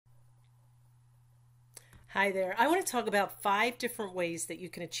Hi there. I want to talk about 5 different ways that you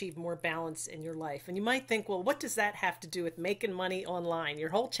can achieve more balance in your life. And you might think, well, what does that have to do with making money online? Your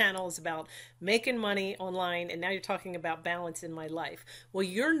whole channel is about making money online, and now you're talking about balance in my life. Well,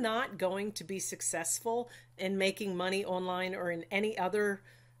 you're not going to be successful in making money online or in any other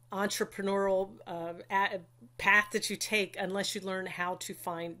entrepreneurial path that you take unless you learn how to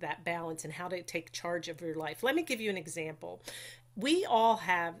find that balance and how to take charge of your life. Let me give you an example. We all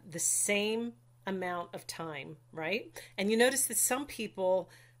have the same amount of time, right? And you notice that some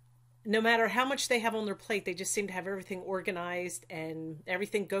people, no matter how much they have on their plate, they just seem to have everything organized and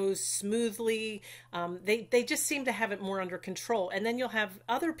everything goes smoothly. They just seem to have it more under control. And then you'll have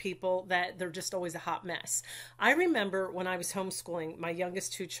other people that they're just always a hot mess. I remember when I was homeschooling my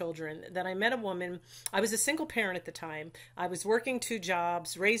youngest 2 children that I met a woman. I was a single parent at the time. I was working 2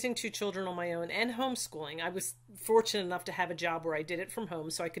 jobs, raising 2 children on my own, and homeschooling. I was fortunate enough to have a job where I did it from home,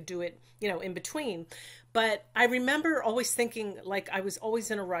 so I could do it, in between. But I remember always thinking like I was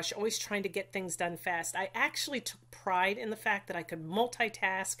always in a rush, always trying to get things done fast. I actually took pride in the fact that I could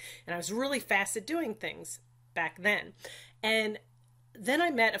multitask and I was really fast at doing things back then. And then I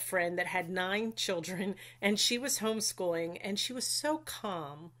met a friend that had 9 children and she was homeschooling and she was so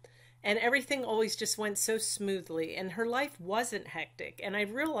calm and everything always just went so smoothly and her life wasn't hectic. And I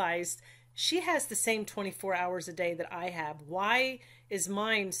realized she has the same 24 hours a day that I have. Why is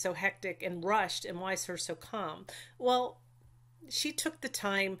mine so hectic and rushed, and why is hers so calm? Well, she took the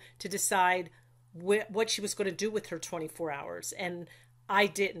time to decide what she was going to do with her 24 hours, and I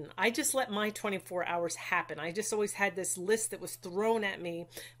didn't. I just let my 24 hours happen. I just always had this list that was thrown at me,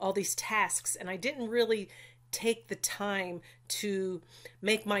 all these tasks, and I didn't really take the time to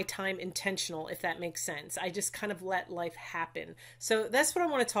make my time intentional, if that makes sense. I just kind of let life happen. So that's what I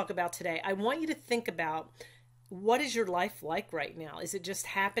want to talk about today. I want you to think about, what is your life like right now? Is it just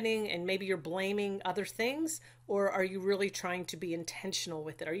happening and maybe you're blaming other things, or are you really trying to be intentional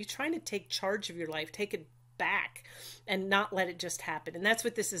with it? Are you trying to take charge of your life, take it back and not let it just happen? And that's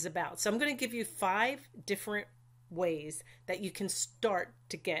what this is about. So I'm going to give you 5 different ways that you can start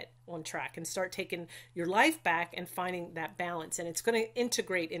to get on track and start taking your life back and finding that balance. And it's going to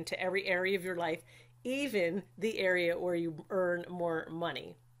integrate into every area of your life, even the area where you earn more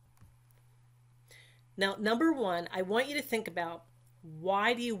money. Now, number 1, I want you to think about,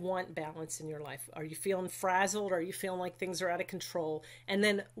 why do you want balance in your life? Are you feeling frazzled? Are you feeling like things are out of control? And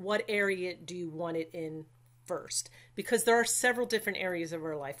then what area do you want it in first? Because there are several different areas of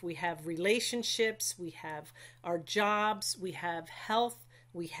our life. We have relationships, we have our jobs, we have health,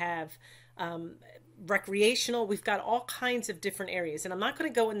 we have recreational. We've got all kinds of different areas, and I'm not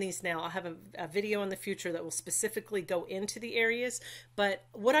going to go in these now. I'll have a video in the future that will specifically go into the areas. But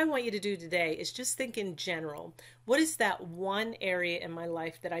what I want you to do today is just think in general. What is that one area in my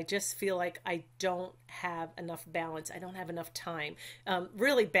life that I just feel like I don't have enough balance? I don't have enough time.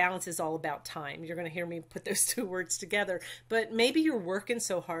 Really, balance is all about time. You're going to hear me put those 2 words together. But maybe you're working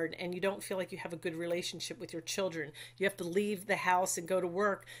so hard and you don't feel like you have a good relationship with your children. You have to leave the house and go to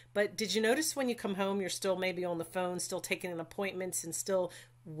work. But did you notice when you come home, you're still maybe on the phone, still taking in appointments and still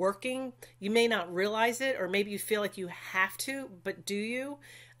working? You may not realize it, or maybe you feel like you have to, but do you?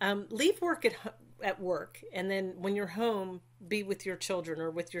 Leave work at work, and then when you're home, be with your children or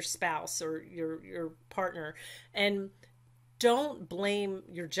with your spouse or your partner, and don't blame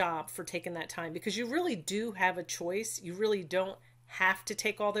your job for taking that time, because you really do have a choice. You really don't have to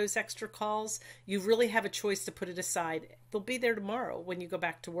take all those extra calls. You really have a choice to put it aside. They'll be there tomorrow when you go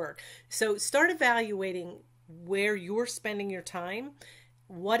back to work. So start evaluating where you're spending your time.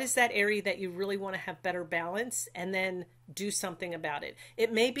 What is that area that you really want to have better balance, and then do something about it.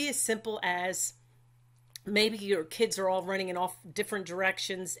 It may be as simple as, maybe your kids are all running in off different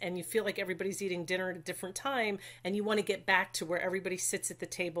directions and you feel like everybody's eating dinner at a different time and you want to get back to where everybody sits at the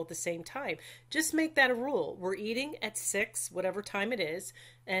table at the same time. Just make that a rule. We're eating at 6, whatever time it is,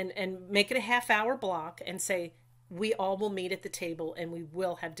 and make it a half-hour block and say, we all will meet at the table and we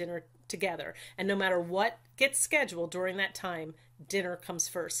will have dinner together. And no matter what gets scheduled during that time, dinner comes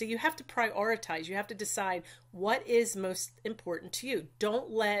first. So you have to prioritize. You have to decide what is most important to you. Don't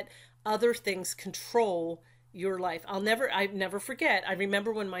let other things control your life. I never forget. I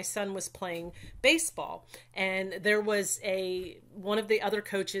remember when my son was playing baseball, and there was one of the other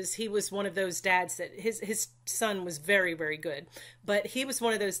coaches. He was one of those dads that his son was very, very good, but he was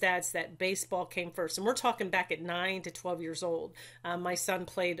one of those dads that baseball came first. And we're talking back at 9 to 12 years old. My son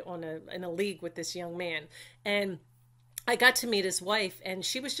played in a league with this young man, and I got to meet his wife, and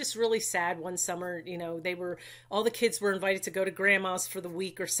she was just really sad one summer. All the kids were invited to go to grandma's for the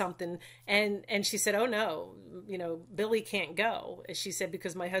week or something. And she said, "Oh no, Billy can't go." She said,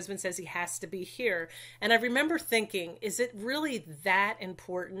 "Because my husband says he has to be here." And I remember thinking, is it really that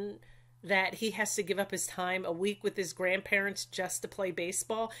important that he has to give up his time a week with his grandparents just to play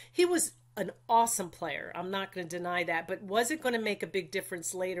baseball? He was an awesome player. I'm not going to deny that, but was it going to make a big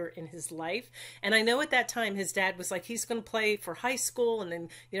difference later in his life? And I know at that time his dad was like, he's going to play for high school and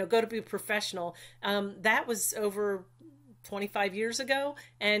then, go to be a professional. That was over 25 years ago,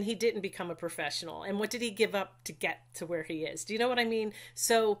 and he didn't become a professional. And what did he give up to get to where he is? Do you know what I mean?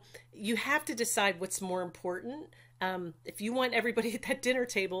 So you have to decide what's more important. If you want everybody at that dinner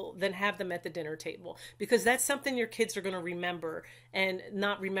table, then have them at the dinner table, because that's something your kids are going to remember, and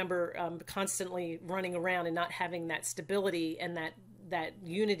not remember constantly running around and not having that stability and that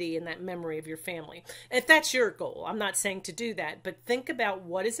unity and that memory of your family. If that's your goal, I'm not saying to do that, but think about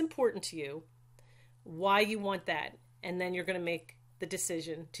what is important to you, why you want that, and then you're going to make the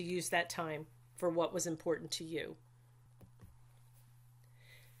decision to use that time for what was important to you.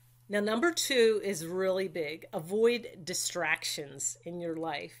 Now, number 2 is really big. Avoid distractions in your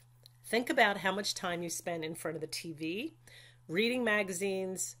life. Think about how much time you spend in front of the TV, reading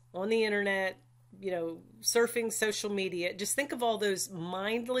magazines, on the internet, surfing social media. Just think of all those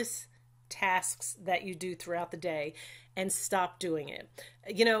mindless tasks that you do throughout the day and stop doing it.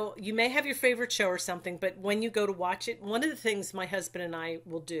 You may have your favorite show or something, but when you go to watch it, one of the things my husband and I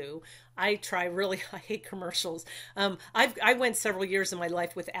will do, I hate commercials. I went several years in my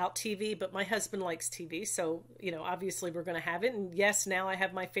life without TV, but my husband likes TV. So, obviously we're going to have it. And yes, now I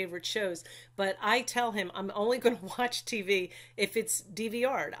have my favorite shows, but I tell him I'm only going to watch TV if it's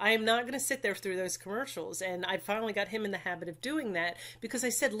DVR'd. I am not going to sit there through those commercials. And I finally got him in the habit of doing that, because I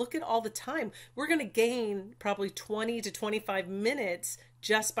said, look at all the time. We're going to gain probably 20 to 25 minutes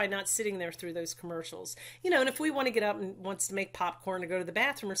just by not sitting there through those commercials. And if we want to get up and wants to make popcorn or go to the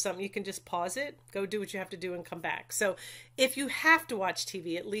bathroom or something, you can just pause it, go do what you have to do, and come back. So if you have to watch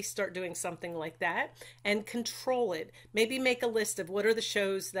TV, at least start doing something like that and control it. Maybe make a list of what are the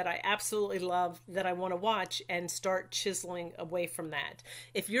shows that I absolutely love that I want to watch, and start chiseling away from that.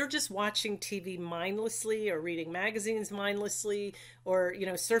 If you're just watching TV mindlessly, or reading magazines mindlessly, or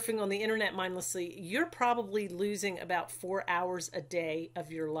surfing on the internet mindlessly, you're probably losing about 4 hours a day of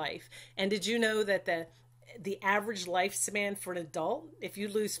your life. And did you know that the average lifespan for an adult, if you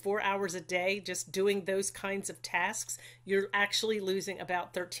lose 4 hours a day just doing those kinds of tasks, you're actually losing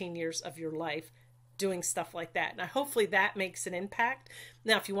about 13 years of your life doing stuff like that. Now, hopefully that makes an impact.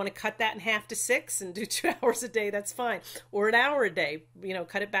 Now, if you want to cut that in half to 6 and do 2 hours a day, that's fine. Or an hour a day,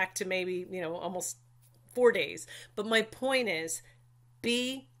 cut it back to maybe, almost 4 days. But my point is,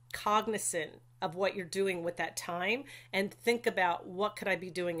 be cognizant of what you're doing with that time, and think about what could I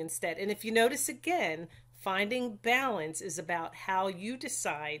be doing instead. And if you notice, again, finding balance is about how you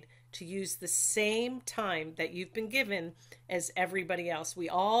decide to use the same time that you've been given as everybody else. We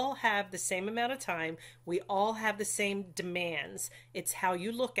all have the same amount of time. We all have the same demands. It's how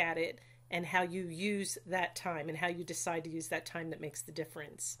you look at it and how you use that time, and how you decide to use that time, that makes the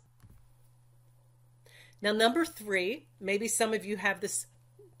difference. Now, number 3, maybe some of you have this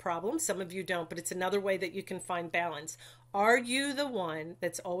problem, some of you don't, but it's another way that you can find balance. Are you the one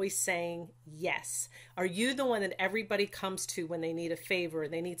that's always saying yes? Are you the one that everybody comes to when they need a favor,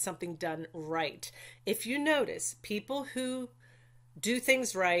 they need something done right? If you notice, people who do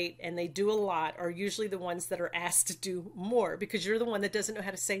things right and they do a lot are usually the ones that are asked to do more, because you're the one that doesn't know how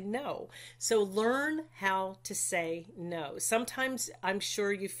to say no. So learn how to say no. Sometimes I'm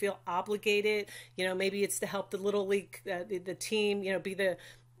sure you feel obligated, maybe it's to help the little league, the team, be the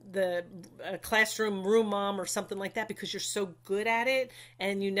classroom room mom or something like that, because you're so good at it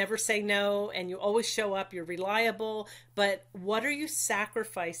and you never say no and you always show up, you're reliable. But what are you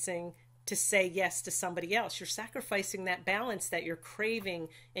sacrificing to say yes to somebody else? You're sacrificing that balance that you're craving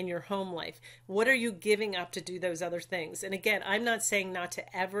in your home life. What are you giving up to do those other things? And again, I'm not saying not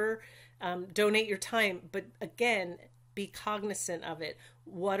to ever donate your time, but again, be cognizant of it.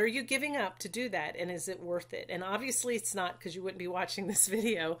 What are you giving up to do that? And is it worth it? And obviously it's not, because you wouldn't be watching this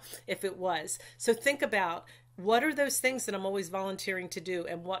video if it was. So think about, what are those things that I'm always volunteering to do,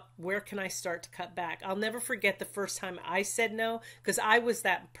 and where can I start to cut back? I'll never forget the first time I said no, because I was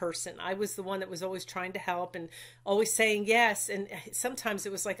that person. I was the one that was always trying to help and always saying yes. And sometimes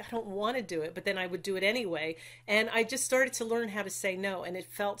it was like, I don't want to do it, but then I would do it anyway. And I just started to learn how to say no, and it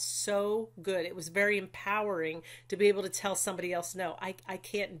felt so good. It was very empowering to be able to tell somebody else, no, I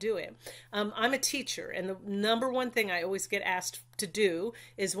can't do it. I'm a teacher, and the number one thing I always get asked to do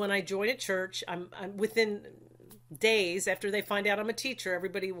is, when I join a church, I'm within days after they find out I'm a teacher,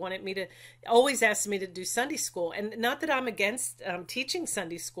 everybody wanted me to, always asked me to do Sunday school. And not that I'm against teaching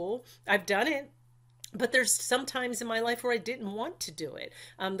Sunday school. I've done it. But there's some times in my life where I didn't want to do it.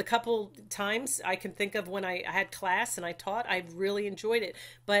 The couple times I can think of when I had class and I taught, I really enjoyed it.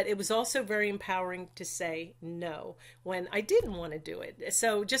 But it was also very empowering to say no when I didn't want to do it.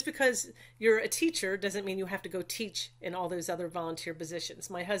 So just because you're a teacher doesn't mean you have to go teach in all those other volunteer positions.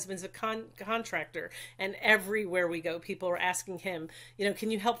 My husband's a contractor, and everywhere we go, people are asking him, you know,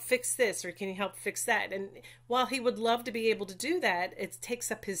 can you help fix this or can you help fix that? And while he would love to be able to do that, it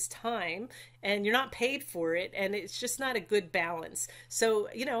takes up his time and you're not paid for it, and it's just not a good balance. So,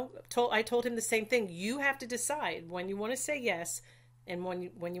 you know, I told him the same thing. You have to decide when you want to say yes and when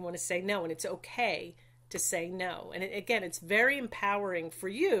you want to say no, and it's okay to say no. And again, it's very empowering for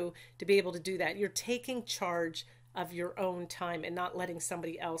you to be able to do that. You're taking charge of your own time and not letting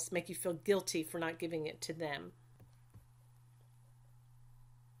somebody else make you feel guilty for not giving it to them.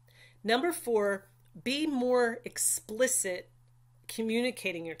 Number 4, be more explicit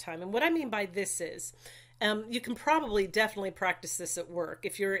communicating your time. And what I mean by this is, you can probably definitely practice this at work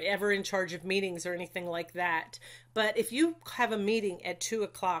if you're ever in charge of meetings or anything like that. But if you have a meeting at 2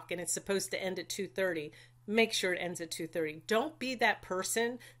 o'clock and it's supposed to end at 2:30, make sure it ends at 2:30. Don't be that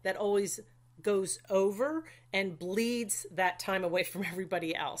person that always goes over and bleeds that time away from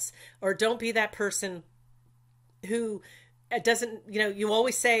everybody else. Or don't be that person who it doesn't, you know, you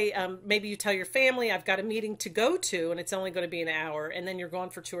always say, maybe you tell your family, I've got a meeting to go to and it's only going to be an hour, and then you're gone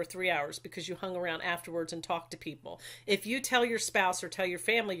for 2 or 3 hours because you hung around afterwards and talked to people. If you tell your spouse or tell your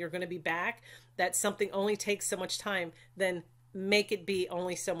family you're going to be back, that something only takes so much time, then make it be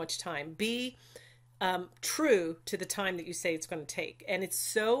only so much time. Be true to the time that you say it's going to take. And it's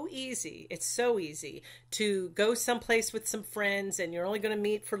so easy. It's so easy to go someplace with some friends and you're only going to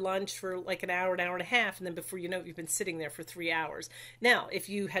meet for lunch for like an hour and a half. And then before you know it, you've been sitting there for 3 hours. Now, if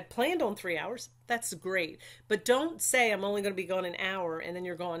you had planned on 3 hours, that's great. But don't say I'm only going to be gone an hour and then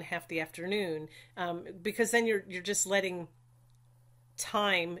you're gone half the afternoon, because then you're just letting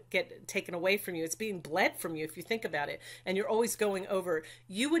time get taken away from you. It's being bled from you if you think about it, and you're always going over.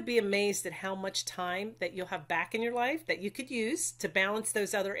 You would be amazed at how much time that you'll have back in your life that you could use to balance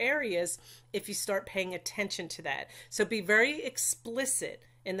those other areas if you start paying attention to that. So be very explicit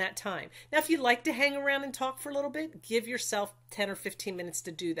in that time. Now, if you like to hang around and talk for a little bit, give yourself 10 or 15 minutes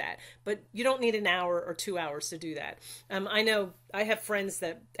to do that. But you don't need an hour or 2 hours to do that. I know I have friends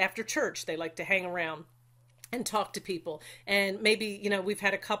that after church, they like to hang around and talk to people. And maybe, you know, we've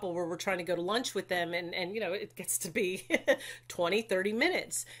had a couple where we're trying to go to lunch with them and you know, it gets to be 20, 30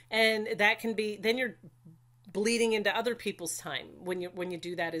 minutes. And that can be, then you're bleeding into other people's time when you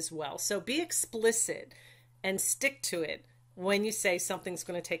do that as well. So be explicit and stick to it when you say something's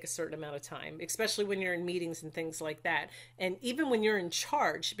going to take a certain amount of time, especially when you're in meetings and things like that. And even when you're in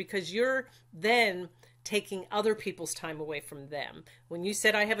charge, because you're then taking other people's time away from them. When you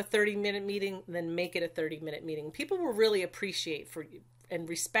said I have a 30-minute meeting, then make it a 30-minute meeting. People will really appreciate for you and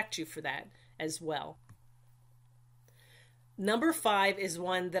respect you for that as well. Number 5 is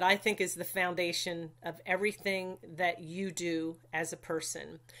one that I think is the foundation of everything that you do as a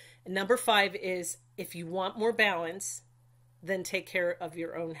person. And number 5 is, if you want more balance, then take care of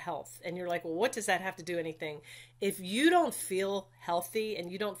your own health. And you're like, well, what does that have to do anything? If you don't feel healthy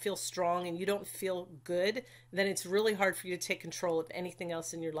and you don't feel strong and you don't feel good, then it's really hard for you to take control of anything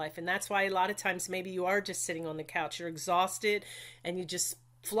else in your life. And that's why a lot of times maybe you are just sitting on the couch, you're exhausted, and you just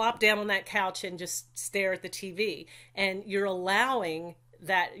flop down on that couch and just stare at the TV. And you're allowing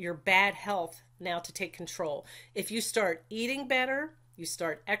that your bad health now to take control. If you start eating better, you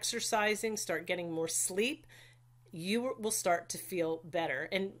start exercising, start getting more sleep, you will start to feel better.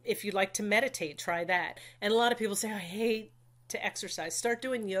 And if you like to meditate, try that. And a lot of people say, I hate to exercise. Start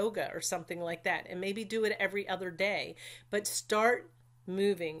doing yoga or something like that, and maybe do it every other day. But start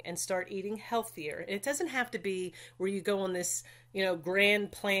moving and start eating healthier. And it doesn't have to be where you go on this, you know,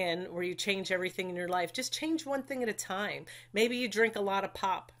 grand plan where you change everything in your life. Just change one thing at a time. Maybe you drink a lot of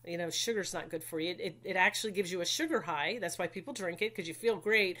pop. You know, sugar's not good for you. It actually gives you a sugar high. That's why people drink it, because you feel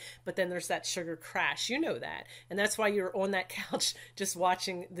great, but then there's that sugar crash. You know that. And that's why you're on that couch just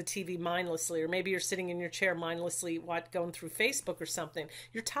watching the TV mindlessly, or maybe you're sitting in your chair mindlessly going through Facebook or something.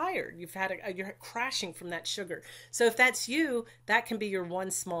 You're tired. You're crashing from that sugar. So if that's you, that can be your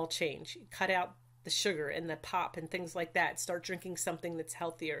one small change. Cut out the sugar and the pop and things like that. Start drinking something that's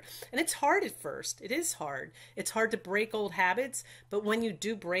healthier. And it's hard at first. It is hard. It's hard to break old habits, but when you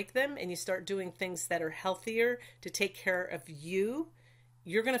do break them and you start doing things that are healthier to take care of you,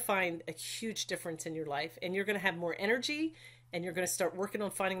 you're going to find a huge difference in your life, and you're going to have more energy, and you're going to start working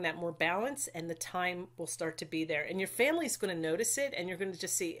on finding that more balance, and the time will start to be there. And your family's going to notice it, and you're going to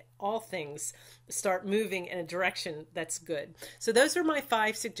just see all things start moving in a direction that's good. So those are my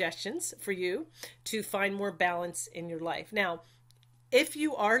 5 suggestions for you to find more balance in your life. Now, if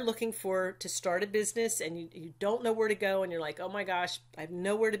you are looking to start a business and you don't know where to go and you're like, oh my gosh, I have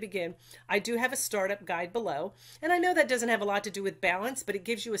nowhere to begin, I do have a startup guide below. And I know that doesn't have a lot to do with balance, but it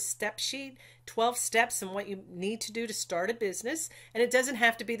gives you a step sheet, 12 steps on what you need to do to start a business. And it doesn't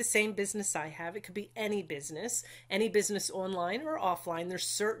have to be the same business I have. It could be any business online or offline. There's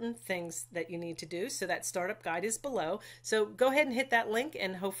certain things that you need to do. So that startup guide is below. So go ahead and hit that link,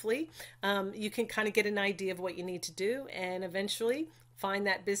 and hopefully you can kind of get an idea of what you need to do, and eventually find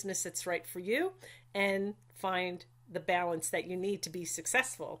that business that's right for you and find the balance that you need to be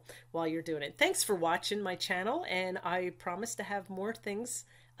successful while you're doing it. Thanks for watching my channel, and I promise to have more things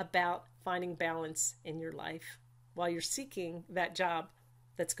about finding balance in your life while you're seeking that job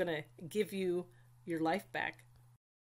that's going to give you your life back.